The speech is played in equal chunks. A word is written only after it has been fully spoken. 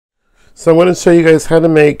So I'm going to show you guys how to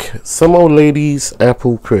make some old lady's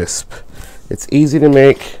apple crisp. It's easy to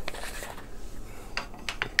make.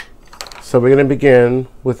 So we're going to begin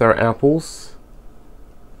with our apples.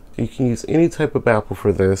 You can use any type of apple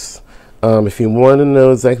for this. If you want to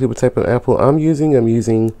know exactly what type of apple I'm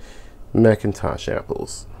using Macintosh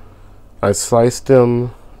apples. I sliced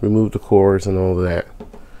them, removed the cores and all of that.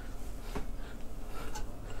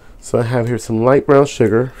 So I have here some light brown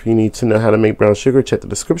sugar. If you need to know how to make brown sugar, check the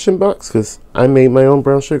description box because I made my own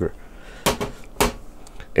brown sugar.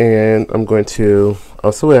 And I'm going to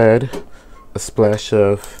also add a splash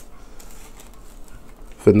of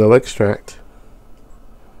vanilla extract.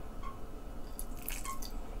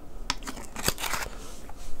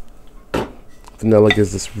 Vanilla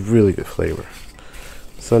gives this really good flavor.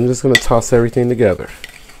 So I'm just going to toss everything together.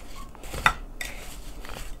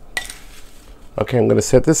 Okay, I'm going to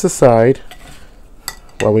set this aside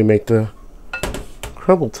while we make the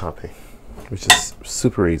crumble topping, which is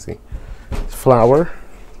super easy. Flour.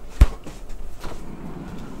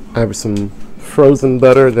 I have some frozen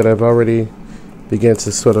butter that I've already begun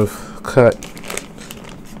to sort of cut.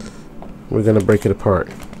 We're going to break it apart.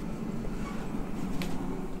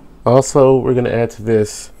 Also, we're going to add to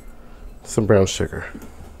this some brown sugar.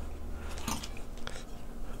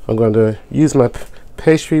 I'm going to use my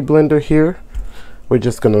pastry blender here. We're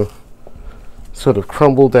just going to sort of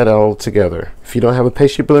crumble that all together. If you don't have a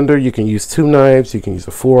pastry blender, you can use 2 knives, you can use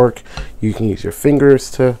a fork, you can use your fingers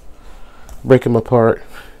to break them apart.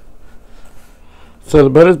 So the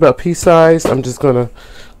butter is about pea size. I'm just going to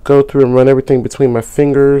go through and run everything between my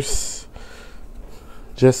fingers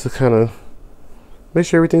just to kind of make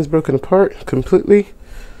sure everything's broken apart completely.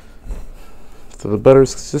 So the butter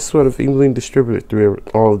is just sort of evenly distributed through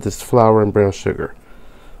all of this flour and brown sugar.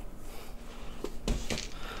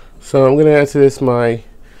 So I'm going to add to this my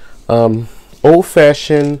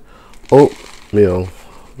old-fashioned oatmeal.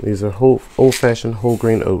 These are old-fashioned whole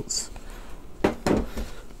grain oats. And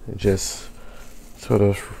just sort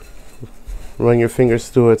of run your fingers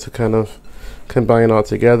through it to kind of combine it all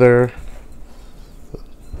together.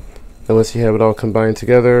 And once you have it all combined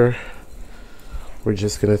together, we're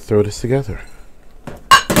just going to throw this together.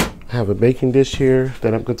 I have a baking dish here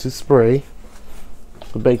that I'm going to spray.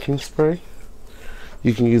 A baking spray.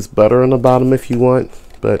 You can use butter on the bottom if you want,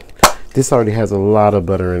 but this already has a lot of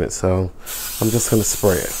butter in it, so I'm just going to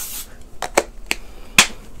spray it.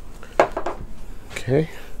 Okay.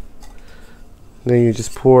 Then you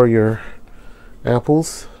just pour your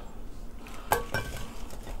apples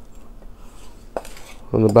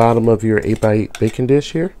on the bottom of your 8x8 baking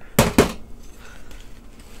dish here.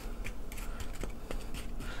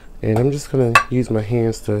 And I'm just going to use my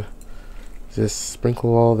hands to just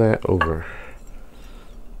sprinkle all that over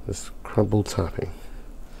this crumble topping.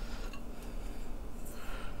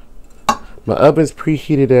 My oven's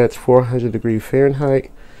preheated at 400 degrees Fahrenheit,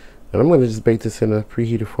 and I'm going to just bake this in a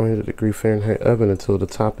preheated 400 degrees Fahrenheit oven until the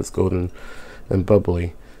top is golden and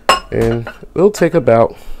bubbly. And it'll take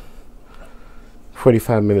about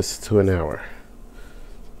 45 minutes to an hour.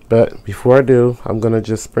 But before I do, I'm going to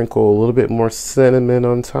just sprinkle a little bit more cinnamon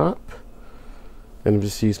on top, and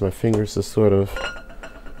just use my fingers to sort of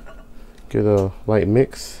get a light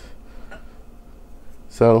mix.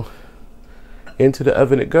 So into the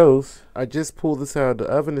oven it goes. I just pulled this out of the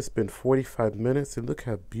oven. It's been 45 minutes and look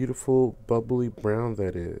how beautiful bubbly brown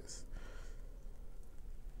that is.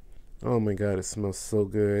 Oh my god, it smells so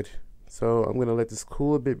good. So I'm gonna let this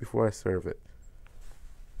cool a bit before I serve it.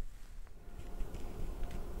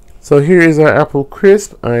 So here is our apple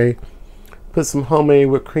crisp. I put some homemade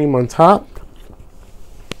whipped cream on top,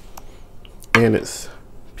 and it's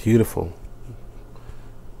beautiful.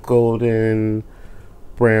 Golden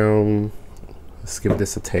brown. Let's give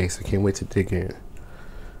this a taste. I can't wait to dig in.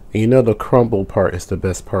 And you know the crumble part is the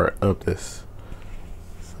best part of this.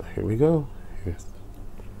 So here we go. Here's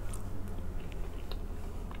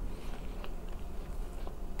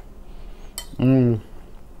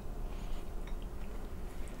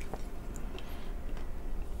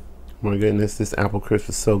my goodness, this apple crisp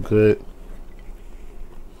is so good.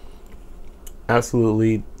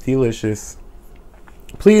 Absolutely delicious.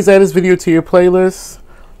 Please add this video to your playlist.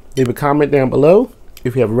 Leave a comment down below.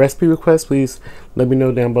 If you have a recipe request, please let me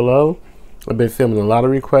know down below. I've been filming a lot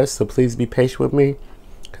of requests, so please be patient with me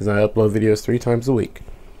because I upload videos 3 times a week.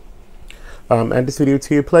 Add this video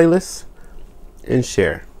to your playlist and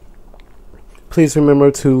share. Please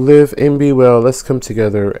remember to live and be well. Let's come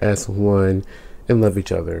together as one and love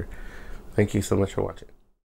each other. Thank you so much for watching.